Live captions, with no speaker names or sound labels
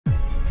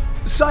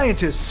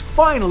Scientists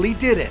finally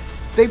did it!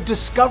 They've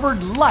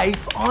discovered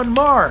life on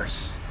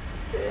Mars!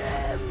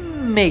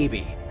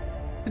 Maybe.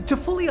 To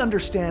fully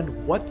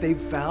understand what they've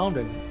found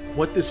and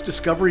what this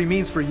discovery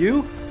means for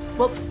you,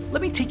 well,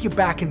 let me take you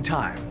back in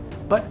time.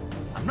 But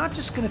I'm not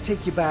just going to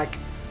take you back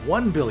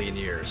 1 billion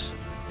years.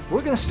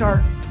 We're going to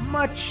start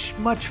much,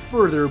 much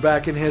further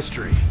back in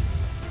history.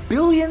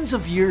 Billions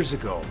of years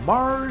ago,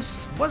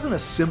 Mars wasn't a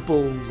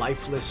simple,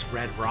 lifeless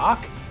red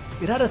rock.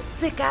 It had a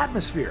thick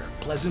atmosphere,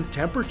 pleasant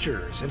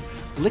temperatures, and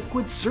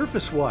liquid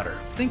surface water.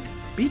 Think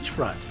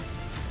beachfront.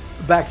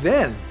 Back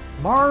then,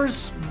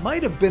 Mars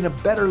might have been a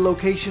better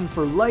location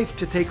for life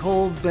to take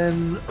hold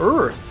than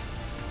Earth.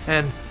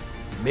 And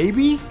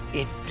maybe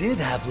it did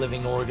have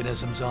living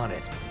organisms on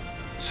it.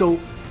 So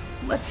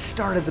let's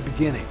start at the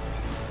beginning.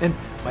 And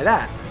by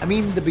that, I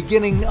mean the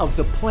beginning of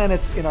the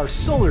planets in our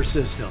solar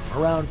system,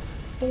 around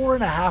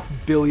 4.5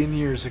 billion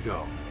years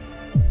ago.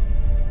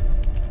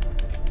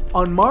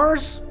 On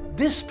Mars,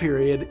 this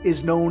period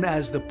is known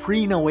as the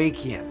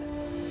pre-Noachian.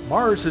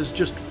 Mars has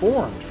just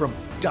formed from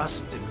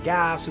dust and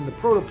gas in the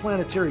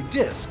protoplanetary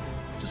disk,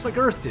 just like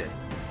Earth did.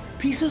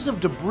 Pieces of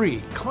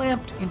debris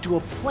clamped into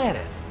a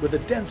planet with a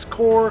dense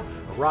core,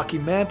 a rocky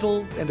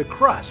mantle, and a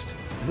crust.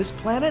 And this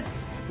planet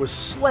was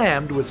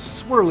slammed with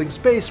swirling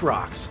space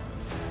rocks.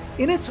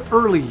 In its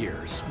early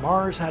years,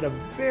 Mars had a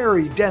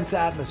very dense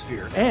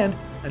atmosphere and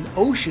an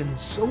ocean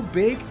so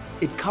big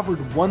it covered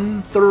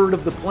 1/3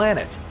 of the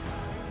planet.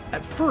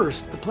 At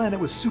first, the planet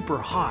was super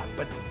hot,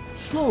 but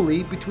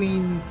slowly,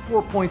 between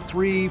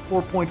 4.3 and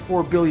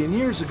 4.4 billion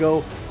years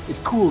ago,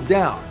 it cooled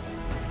down.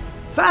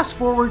 Fast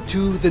forward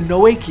to the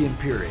Noachian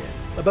period,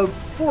 about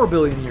 4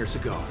 billion years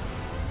ago.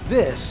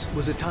 This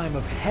was a time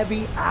of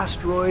heavy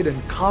asteroid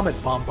and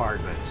comet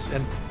bombardments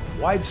and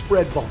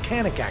widespread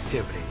volcanic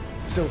activity.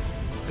 So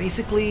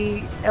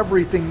basically,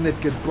 everything that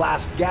could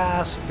blast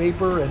gas,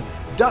 vapor, and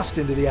dust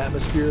into the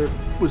atmosphere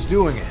was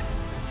doing it.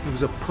 It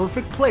was a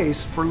perfect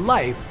place for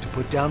life to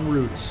put down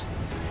roots.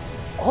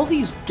 All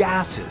these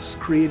gases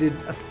created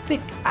a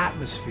thick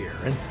atmosphere,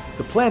 and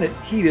the planet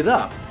heated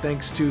up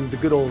thanks to the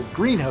good old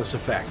greenhouse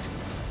effect.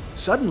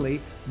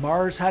 Suddenly,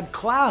 Mars had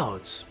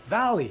clouds,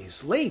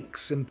 valleys,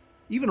 lakes, and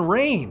even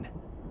rain,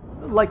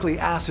 likely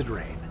acid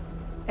rain.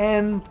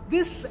 And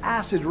this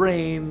acid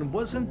rain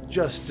wasn't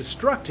just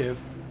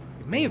destructive,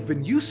 it may have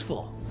been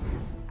useful.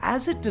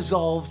 As it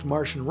dissolved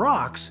Martian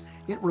rocks,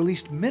 it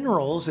released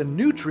minerals and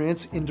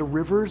nutrients into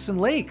rivers and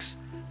lakes,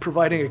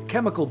 providing a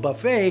chemical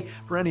buffet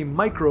for any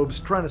microbes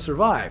trying to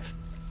survive.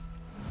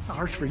 Not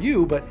harsh for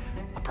you, but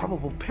a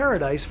probable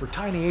paradise for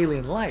tiny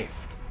alien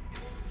life.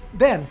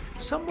 Then,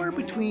 somewhere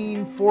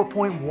between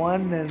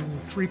 4.1 and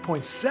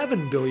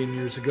 3.7 billion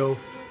years ago,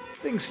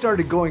 things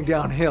started going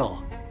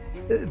downhill.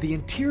 The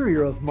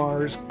interior of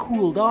Mars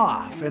cooled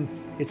off and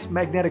its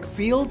magnetic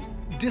field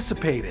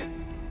dissipated.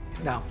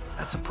 Now,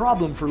 that's a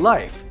problem for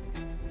life.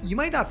 You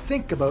might not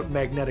think about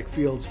magnetic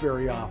fields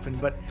very often,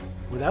 but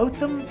without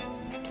them,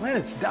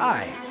 planets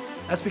die.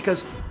 That's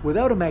because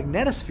without a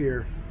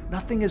magnetosphere,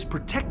 nothing is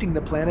protecting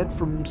the planet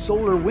from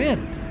solar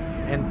wind.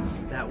 And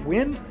that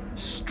wind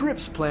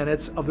strips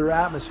planets of their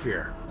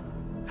atmosphere.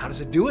 How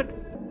does it do it?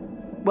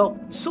 Well,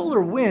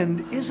 solar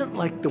wind isn't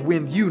like the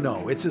wind you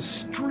know. It's a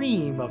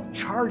stream of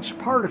charged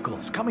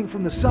particles coming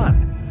from the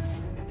sun.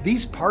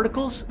 These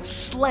particles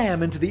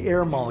slam into the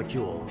air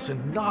molecules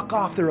and knock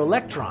off their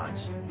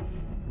electrons.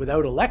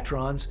 Without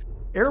electrons,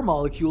 air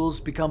molecules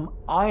become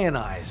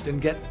ionized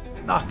and get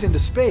knocked into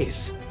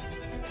space.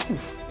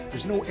 Poof,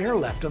 there's no air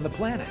left on the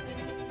planet.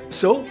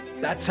 So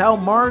that's how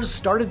Mars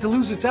started to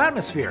lose its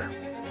atmosphere.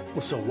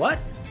 Well, so what?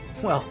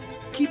 Well,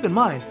 keep in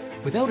mind,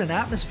 without an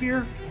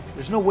atmosphere,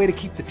 there's no way to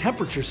keep the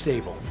temperature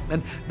stable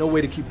and no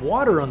way to keep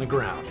water on the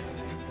ground.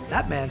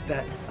 That meant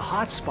that the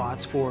hot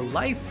spots for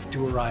life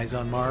to arise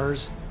on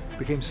Mars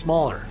became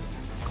smaller.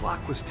 The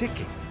clock was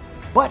ticking.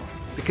 But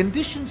the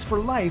conditions for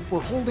life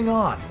were holding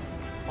on.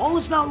 All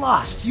is not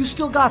lost. You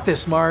still got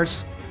this,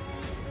 Mars.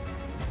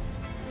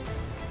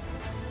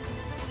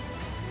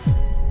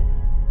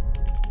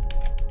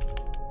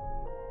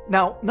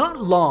 Now,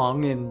 not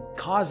long in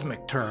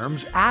cosmic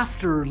terms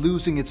after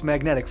losing its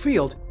magnetic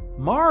field,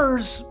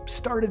 Mars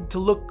started to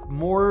look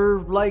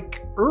more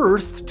like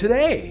Earth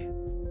today.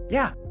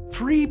 Yeah,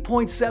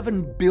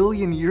 3.7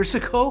 billion years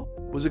ago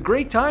was a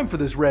great time for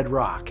this red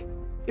rock.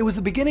 It was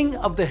the beginning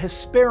of the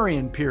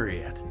Hesperian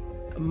period.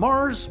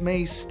 Mars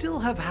may still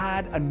have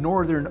had a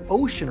northern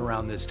ocean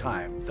around this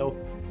time, though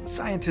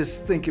scientists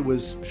think it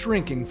was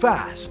shrinking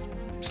fast.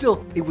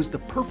 Still, it was the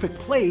perfect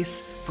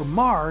place for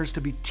Mars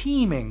to be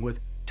teeming with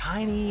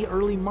tiny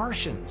early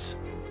Martians.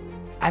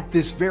 At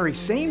this very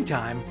same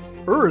time,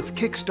 Earth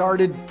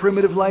kick-started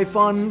primitive life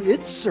on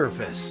its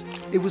surface.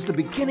 It was the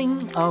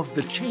beginning of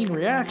the chain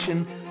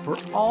reaction for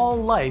all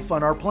life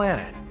on our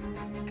planet.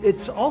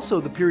 It's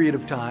also the period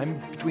of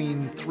time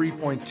between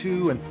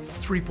 3.2 and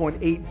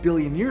 3.8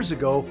 billion years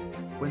ago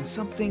when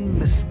something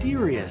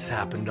mysterious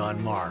happened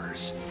on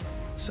Mars.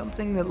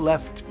 Something that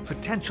left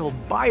potential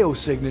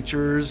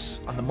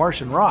biosignatures on the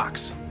Martian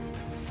rocks.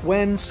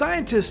 When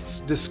scientists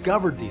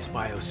discovered these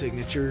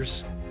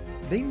biosignatures,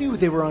 they knew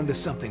they were onto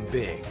something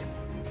big.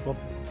 Well,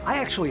 I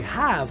actually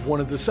have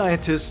one of the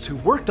scientists who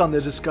worked on the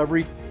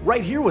discovery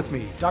right here with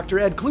me, Dr.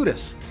 Ed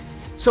Clutis.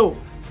 So,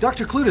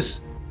 Dr.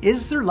 Clutis,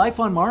 is there life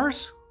on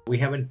Mars? We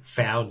haven't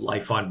found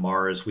life on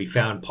Mars. We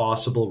found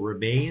possible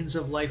remains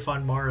of life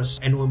on Mars.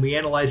 And when we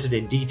analyzed it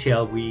in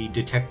detail, we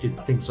detected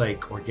things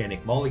like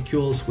organic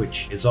molecules,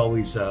 which is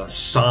always a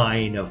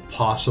sign of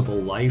possible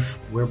life.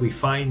 Where we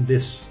find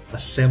this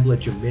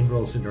assemblage of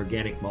minerals and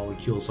organic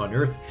molecules on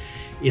Earth,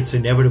 it's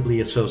inevitably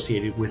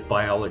associated with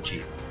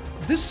biology.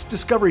 This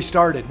discovery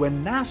started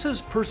when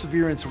NASA's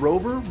Perseverance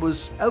rover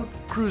was out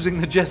cruising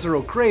the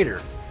Jezero crater,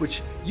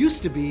 which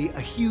used to be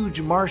a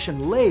huge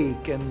Martian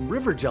lake and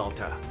river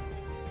delta.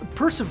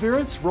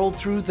 Perseverance rolled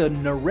through the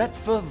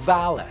Neretva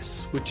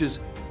Vallis, which is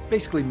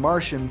basically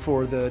Martian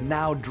for the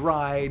now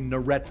dry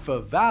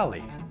Neretva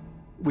Valley.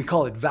 We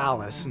call it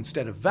Vallis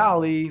instead of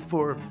Valley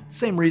for the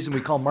same reason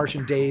we call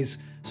Martian days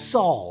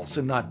sols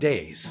and not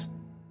days,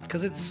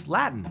 because it's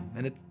Latin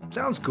and it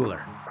sounds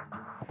cooler.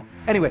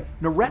 Anyway,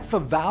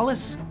 Neretva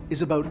Vallis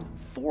is about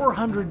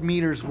 400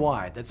 meters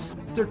wide, that's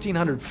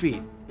 1,300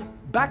 feet.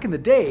 Back in the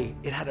day,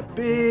 it had a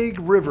big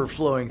river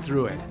flowing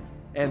through it.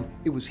 And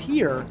it was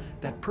here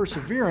that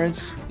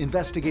Perseverance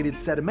investigated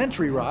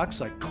sedimentary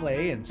rocks like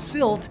clay and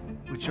silt,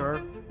 which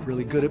are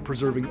really good at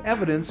preserving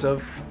evidence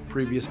of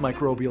previous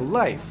microbial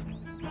life.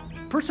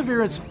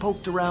 Perseverance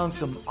poked around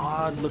some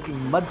odd-looking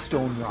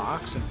mudstone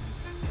rocks and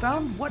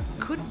found what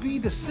could be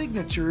the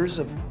signatures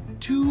of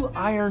two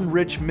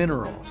iron-rich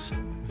minerals,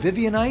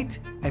 vivianite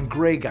and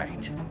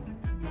greigite.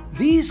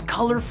 These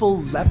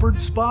colorful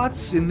leopard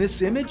spots in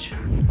this image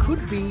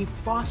could be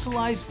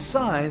fossilized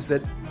signs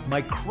that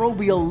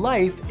microbial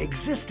life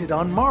existed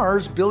on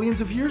Mars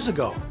billions of years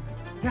ago.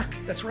 Yeah,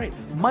 that's right,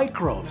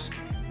 microbes.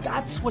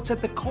 That's what's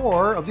at the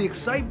core of the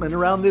excitement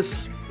around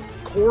this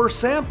core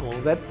sample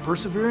that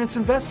Perseverance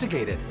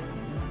investigated.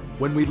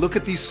 When we look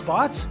at these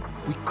spots,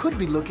 we could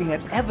be looking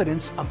at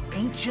evidence of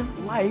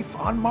ancient life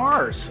on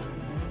Mars.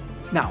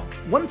 Now,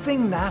 one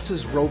thing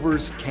NASA's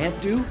rovers can't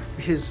do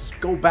is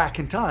go back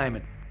in time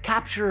and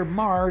capture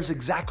Mars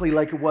exactly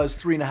like it was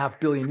 3.5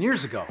 billion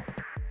years ago.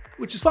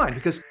 Which is fine,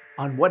 because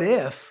on What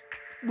If,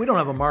 we don't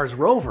have a Mars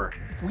rover.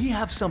 We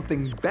have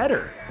something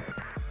better.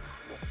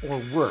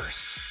 Or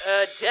worse.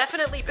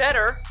 Definitely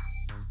better.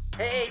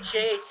 Hey,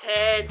 Chase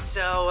Head,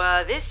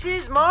 so this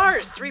is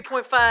Mars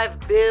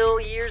 3.5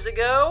 billion years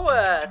ago,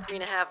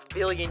 3.5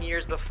 billion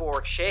years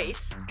before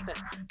Chase,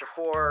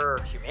 before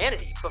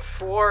humanity,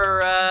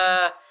 before,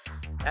 I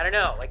don't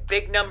know, like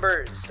big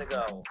numbers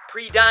ago,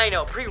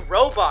 pre-dino,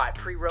 pre-robot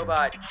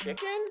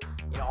chicken,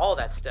 you know, all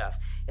that stuff.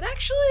 It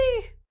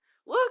actually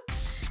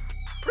looks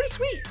pretty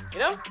sweet, you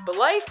know? But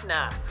life?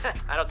 Nah,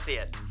 I don't see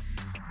it.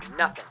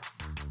 Nothing.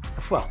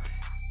 Well,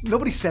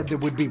 nobody said there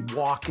would be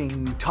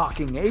walking,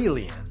 talking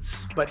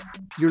aliens, but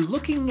you're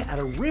looking at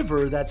a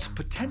river that's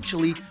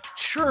potentially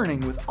churning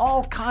with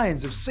all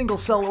kinds of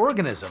single-cell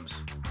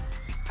organisms.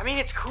 I mean,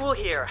 it's cool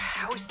here.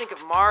 I always think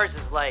of Mars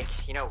as like,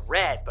 you know,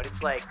 red, but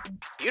it's like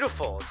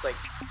beautiful. It's like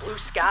blue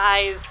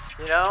skies,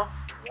 you know,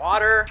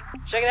 water.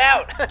 Check it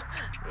out.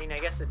 I mean, I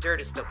guess the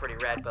dirt is still pretty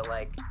red, but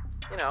like,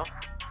 you know,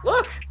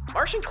 look,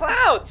 Martian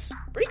clouds.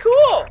 Pretty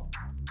cool.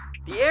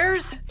 The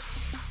air's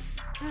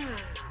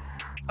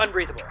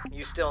unbreathable.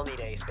 You still need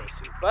a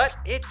spacesuit, but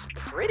it's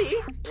pretty,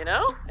 you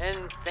know,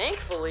 and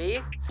thankfully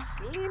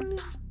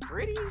seems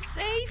pretty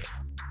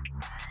safe.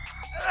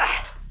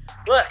 Ugh.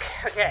 Look,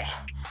 okay.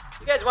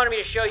 You guys wanted me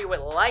to show you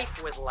what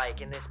life was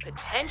like in this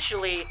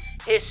potentially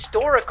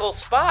historical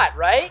spot,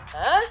 right?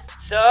 Huh?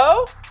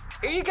 So,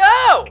 here you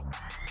go!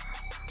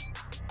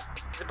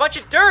 There's a bunch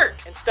of dirt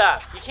and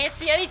stuff. You can't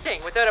see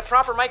anything without a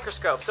proper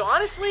microscope. So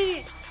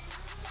honestly,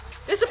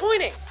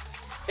 disappointing.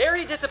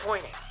 Very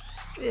disappointing.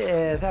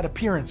 Yeah, that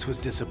appearance was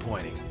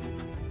disappointing.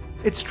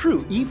 It's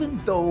true, even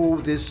though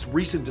this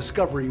recent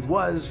discovery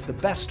was the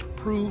best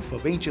proof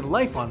of ancient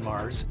life on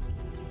Mars,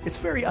 it's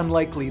very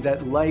unlikely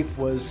that life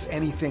was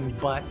anything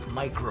but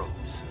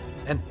microbes.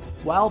 And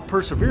while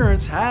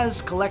Perseverance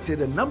has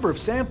collected a number of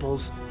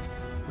samples,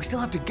 we still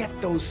have to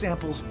get those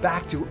samples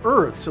back to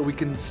Earth so we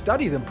can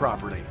study them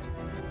properly.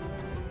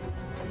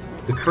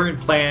 The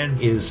current plan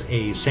is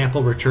a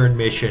sample return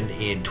mission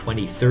in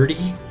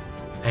 2030,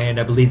 and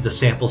I believe the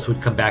samples would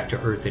come back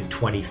to Earth in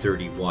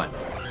 2031.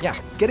 Yeah,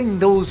 getting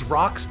those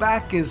rocks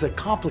back is a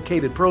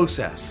complicated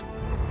process.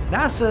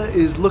 NASA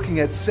is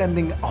looking at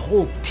sending a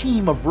whole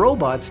team of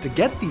robots to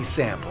get these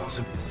samples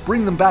and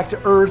bring them back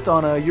to Earth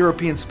on a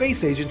European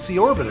Space Agency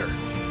orbiter.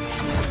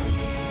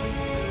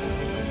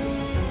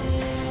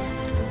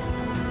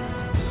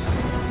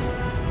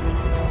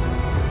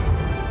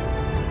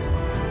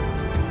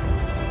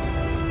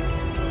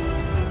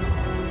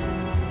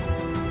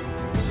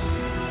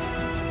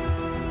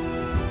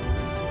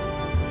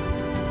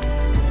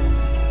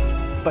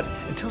 But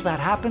until that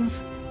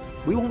happens,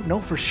 we won't know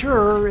for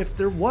sure if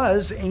there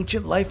was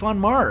ancient life on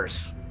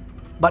Mars.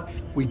 But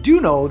we do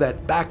know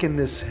that back in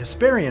this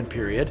Hesperian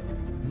period,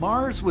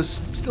 Mars was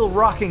still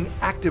rocking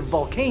active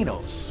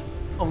volcanoes,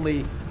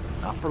 only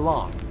not for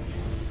long.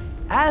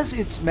 As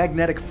its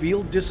magnetic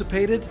field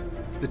dissipated,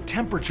 the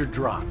temperature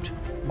dropped.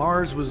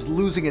 Mars was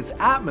losing its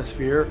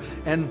atmosphere,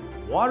 and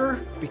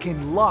water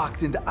became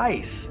locked into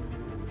ice.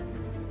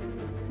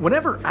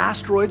 Whenever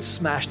asteroids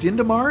smashed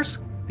into Mars,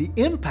 the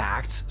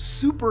impacts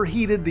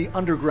superheated the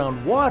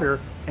underground water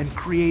and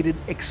created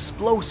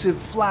explosive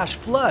flash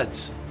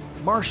floods,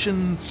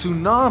 Martian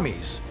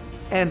tsunamis.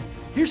 And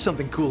here's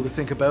something cool to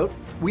think about.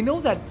 We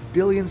know that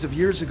billions of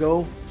years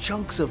ago,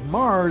 chunks of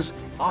Mars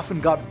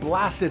often got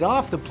blasted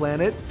off the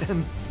planet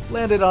and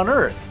landed on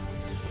Earth.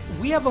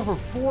 We have over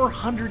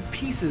 400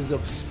 pieces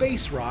of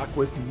space rock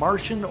with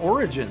Martian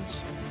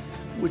origins,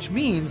 which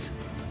means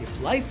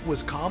if life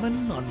was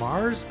common on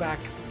Mars back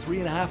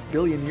 3.5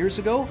 billion years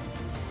ago,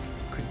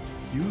 could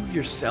you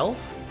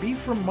yourself be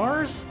from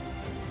Mars?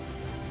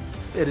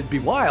 It'd be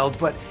wild,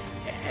 but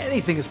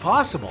anything is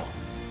possible.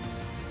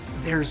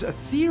 There's a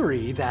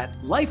theory that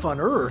life on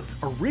Earth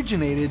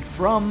originated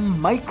from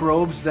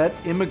microbes that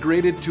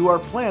immigrated to our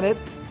planet,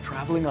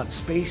 traveling on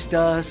space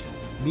dust,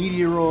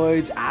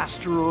 meteoroids,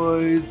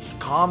 asteroids,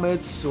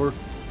 comets, or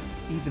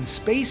even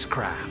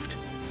spacecraft.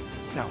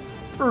 Now,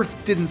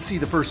 Earth didn't see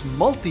the first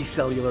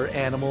multicellular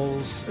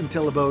animals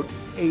until about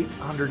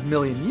 800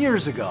 million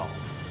years ago,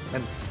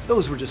 and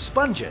those were just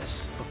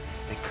sponges. But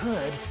they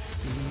could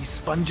be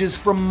sponges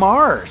from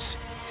Mars.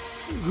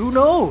 Who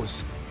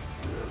knows?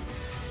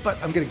 But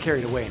I'm getting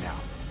carried away now.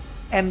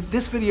 And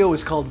this video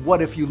is called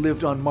What If You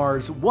Lived on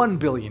Mars 1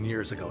 billion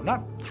years ago,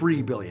 not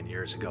 3 billion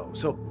years ago.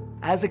 So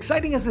as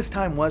exciting as this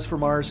time was for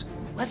Mars,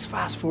 let's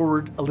fast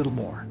forward a little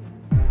more.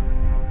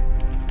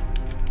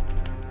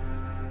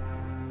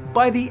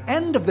 By the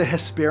end of the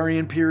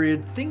Hesperian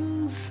period,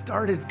 things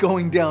started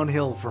going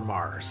downhill for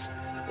Mars.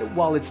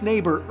 While its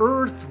neighbor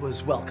Earth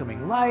was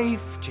welcoming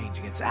life,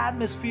 changing its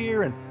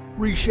atmosphere, and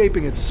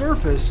reshaping its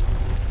surface,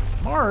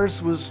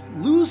 Mars was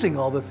losing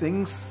all the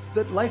things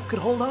that life could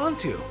hold on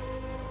to.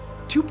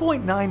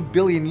 2.9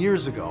 billion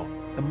years ago,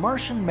 the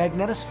Martian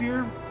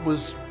magnetosphere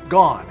was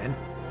gone, and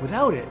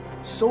without it,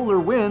 solar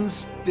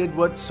winds did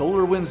what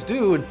solar winds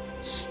do and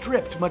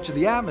stripped much of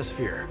the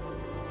atmosphere.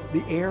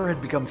 The air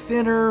had become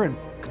thinner and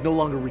could no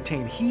longer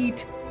retain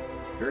heat.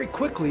 Very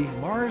quickly,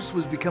 Mars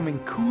was becoming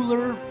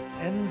cooler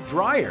and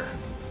drier,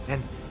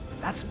 and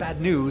that's bad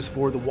news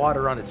for the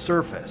water on its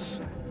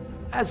surface.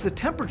 As the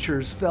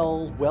temperatures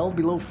fell well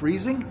below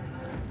freezing,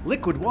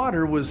 liquid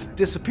water was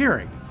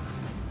disappearing,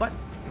 but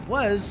it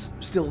was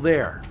still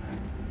there.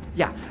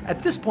 Yeah,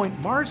 at this point,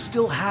 Mars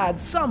still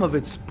had some of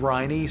its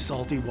briny,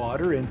 salty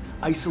water in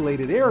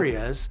isolated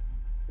areas,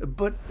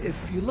 but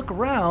if you look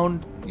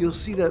around, you'll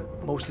see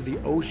that most of the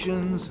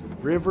oceans,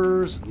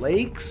 rivers,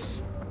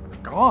 lakes are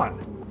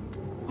gone.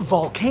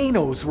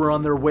 Volcanoes were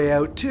on their way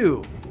out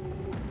too.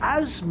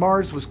 As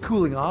Mars was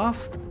cooling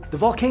off, the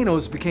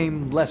volcanoes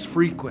became less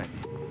frequent.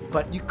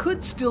 But you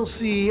could still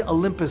see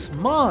Olympus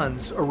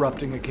Mons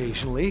erupting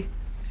occasionally,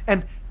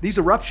 and these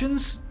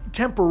eruptions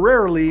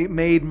temporarily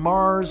made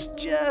Mars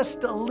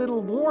just a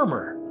little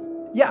warmer.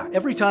 Yeah,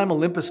 every time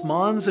Olympus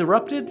Mons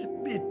erupted,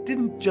 it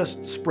didn't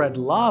just spread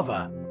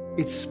lava,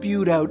 it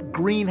spewed out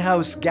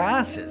greenhouse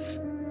gases.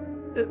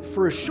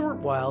 For a short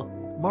while,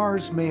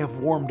 Mars may have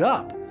warmed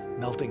up,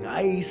 melting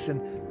ice and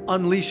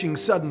unleashing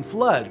sudden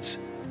floods.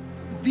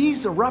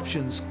 These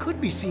eruptions could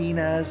be seen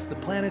as the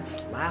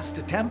planet's last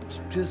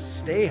attempt to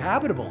stay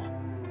habitable.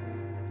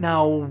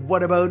 Now,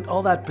 what about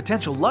all that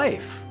potential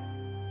life?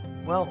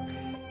 Well,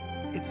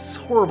 it's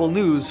horrible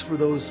news for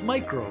those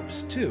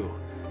microbes, too.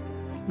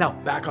 Now,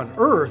 back on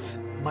Earth,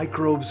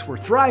 microbes were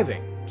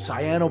thriving.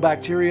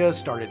 Cyanobacteria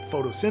started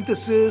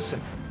photosynthesis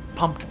and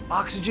pumped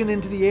oxygen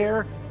into the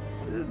air.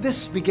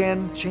 This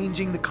began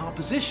changing the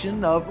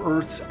composition of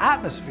Earth's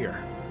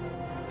atmosphere.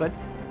 But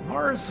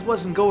Mars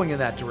wasn't going in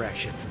that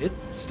direction. It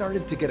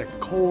started to get a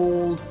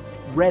cold,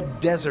 red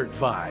desert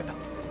vibe.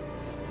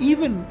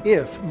 Even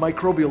if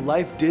microbial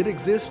life did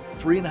exist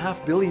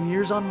 3.5 billion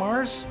years on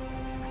Mars,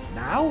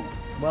 now,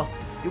 well,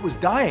 it was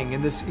dying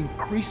in this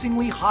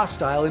increasingly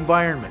hostile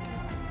environment.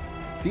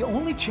 The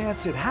only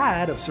chance it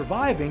had of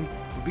surviving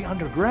would be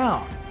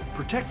underground,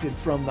 protected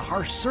from the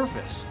harsh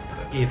surface.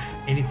 If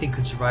anything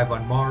could survive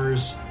on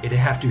Mars, it'd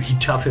have to be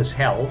tough as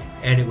hell,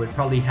 and it would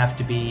probably have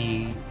to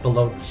be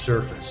below the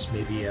surface,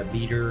 maybe a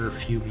meter, a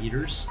few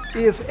meters.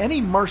 If any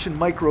Martian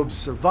microbes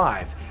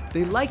survive,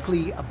 they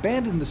likely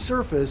abandoned the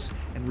surface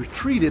and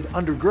retreated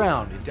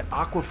underground into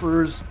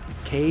aquifers,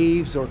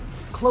 caves, or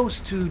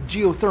close to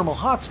geothermal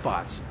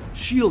hotspots,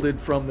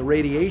 shielded from the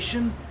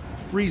radiation,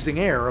 freezing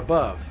air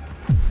above.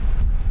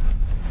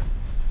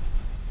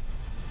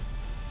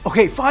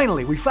 Okay,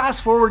 finally, we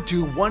fast forward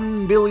to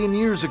 1 billion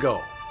years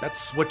ago.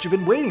 That's what you've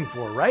been waiting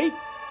for, right?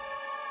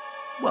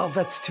 Well,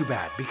 that's too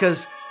bad,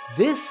 because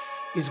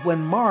this is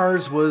when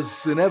Mars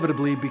was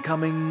inevitably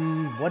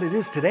becoming what it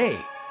is today,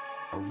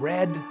 a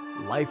red,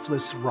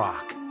 lifeless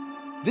rock.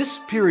 This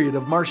period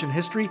of Martian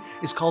history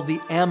is called the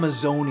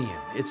Amazonian.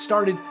 It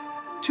started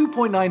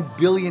 2.9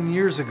 billion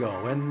years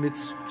ago, and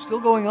it's still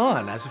going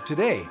on as of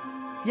today.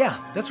 Yeah,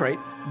 that's right.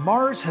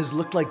 Mars has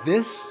looked like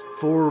this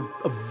for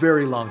a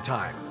very long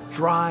time.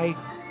 Dry,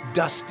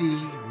 dusty,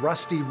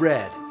 rusty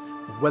red,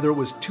 whether it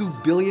was 2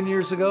 billion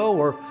years ago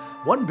or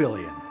 1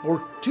 billion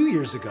or 2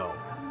 years ago.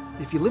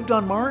 If you lived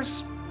on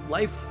Mars,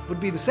 life would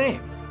be the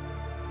same.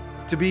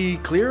 To be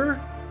clearer,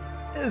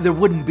 there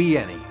wouldn't be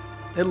any,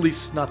 at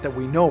least not that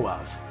we know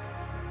of.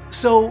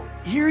 So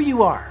here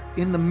you are,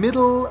 in the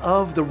middle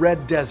of the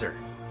red desert.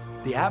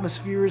 The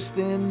atmosphere is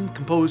thin,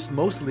 composed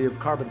mostly of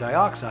carbon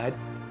dioxide,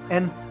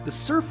 and the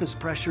surface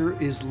pressure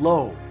is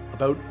low,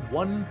 about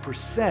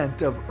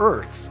 1% of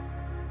Earth's.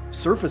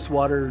 Surface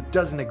water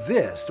doesn't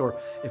exist, or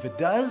if it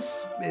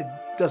does, it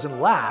doesn't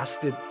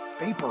last, it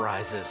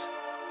vaporizes.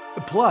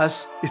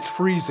 Plus, it's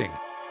freezing.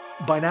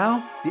 By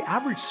now, the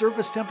average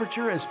surface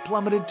temperature has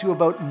plummeted to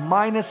about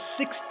minus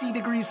 60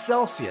 degrees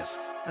Celsius.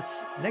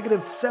 That's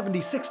negative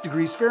 76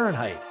 degrees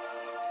Fahrenheit.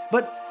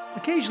 But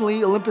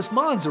occasionally, Olympus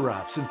Mons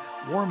erupts and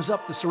warms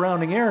up the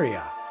surrounding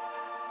area.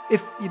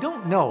 If you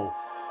don't know,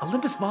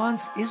 Olympus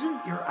Mons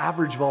isn't your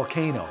average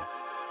volcano.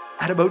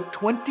 At about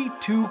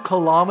 22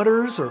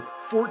 kilometers or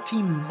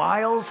 14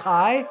 miles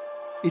high,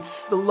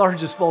 it's the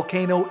largest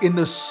volcano in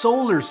the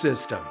solar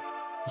system.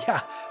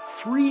 Yeah,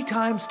 3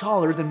 times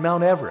taller than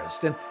Mount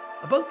Everest and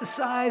about the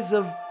size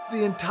of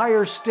the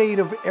entire state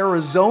of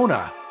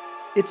Arizona.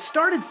 It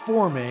started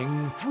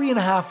forming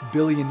 3.5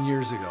 billion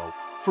years ago.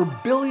 For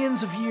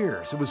billions of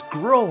years, it was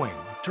growing,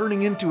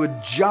 turning into a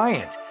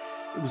giant.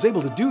 It was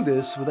able to do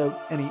this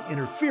without any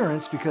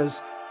interference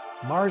because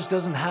Mars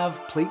doesn't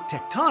have plate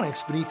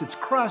tectonics beneath its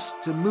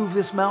crust to move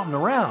this mountain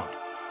around.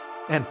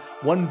 And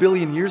 1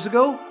 billion years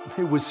ago,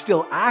 it was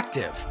still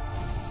active.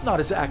 Not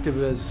as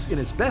active as in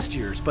its best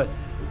years, but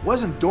it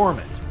wasn't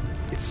dormant.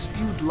 It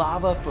spewed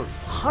lava for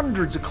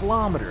hundreds of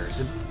kilometers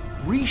and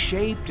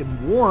reshaped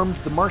and warmed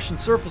the Martian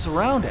surface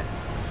around it.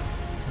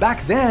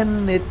 Back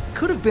then, it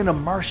could have been a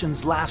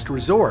Martian's last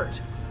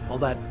resort. All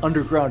that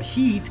underground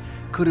heat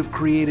could have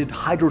created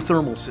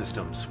hydrothermal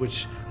systems,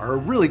 which are a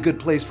really good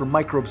place for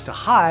microbes to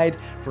hide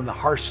from the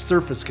harsh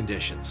surface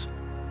conditions.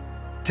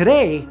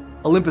 Today,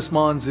 Olympus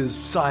Mons is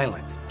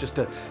silent, just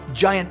a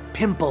giant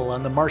pimple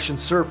on the Martian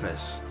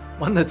surface,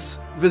 one that's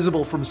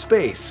visible from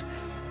space.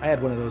 I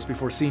had one of those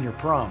before senior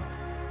prom.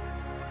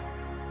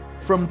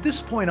 From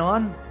this point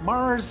on,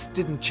 Mars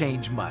didn't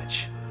change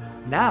much.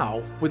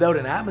 Now, without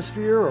an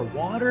atmosphere or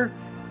water,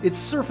 its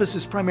surface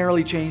is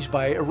primarily changed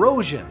by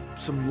erosion,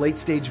 some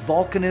late-stage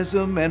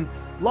volcanism, and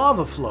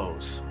lava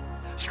flows.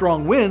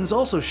 Strong winds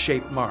also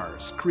shape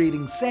Mars,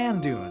 creating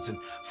sand dunes and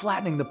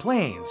flattening the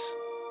plains.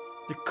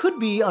 There could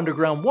be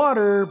underground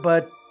water,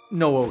 but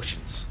no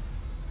oceans.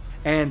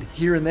 And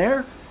here and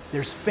there,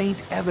 there's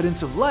faint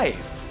evidence of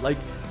life, like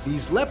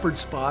these leopard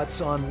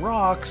spots on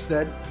rocks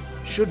that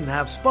shouldn't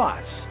have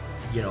spots.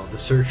 You know, the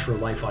search for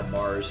life on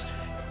Mars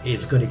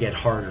is going to get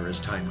harder as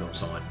time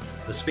goes on.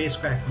 The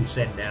spacecraft we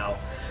send now,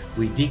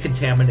 we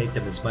decontaminate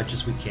them as much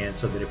as we can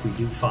so that if we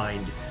do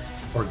find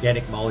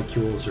organic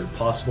molecules or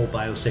possible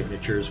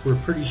biosignatures, we're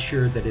pretty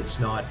sure that it's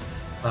not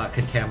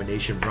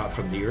contamination brought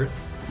from the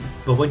Earth.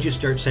 But once you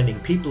start sending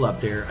people up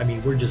there, I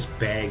mean, we're just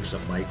bags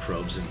of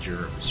microbes and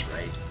germs,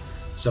 right?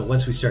 So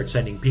once we start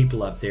sending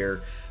people up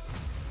there,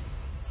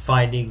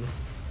 finding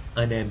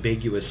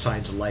unambiguous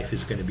signs of life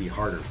is going to be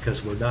harder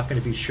because we're not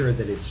going to be sure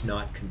that it's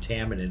not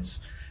contaminants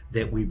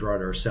that we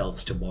brought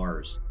ourselves to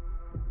Mars.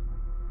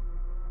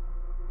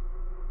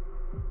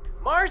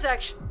 Mars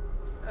actually...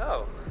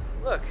 Oh,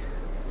 look.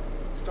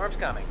 Storm's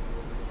coming.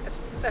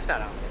 That's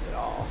not ominous at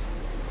all.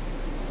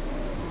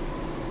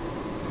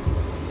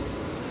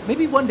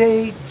 Maybe one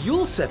day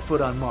you'll set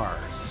foot on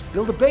Mars,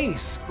 build a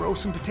base, grow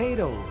some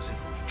potatoes, and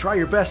try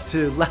your best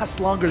to last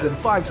longer than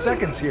 5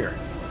 seconds here.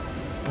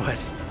 But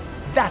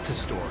that's a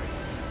story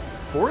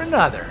for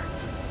another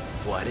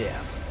What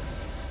If.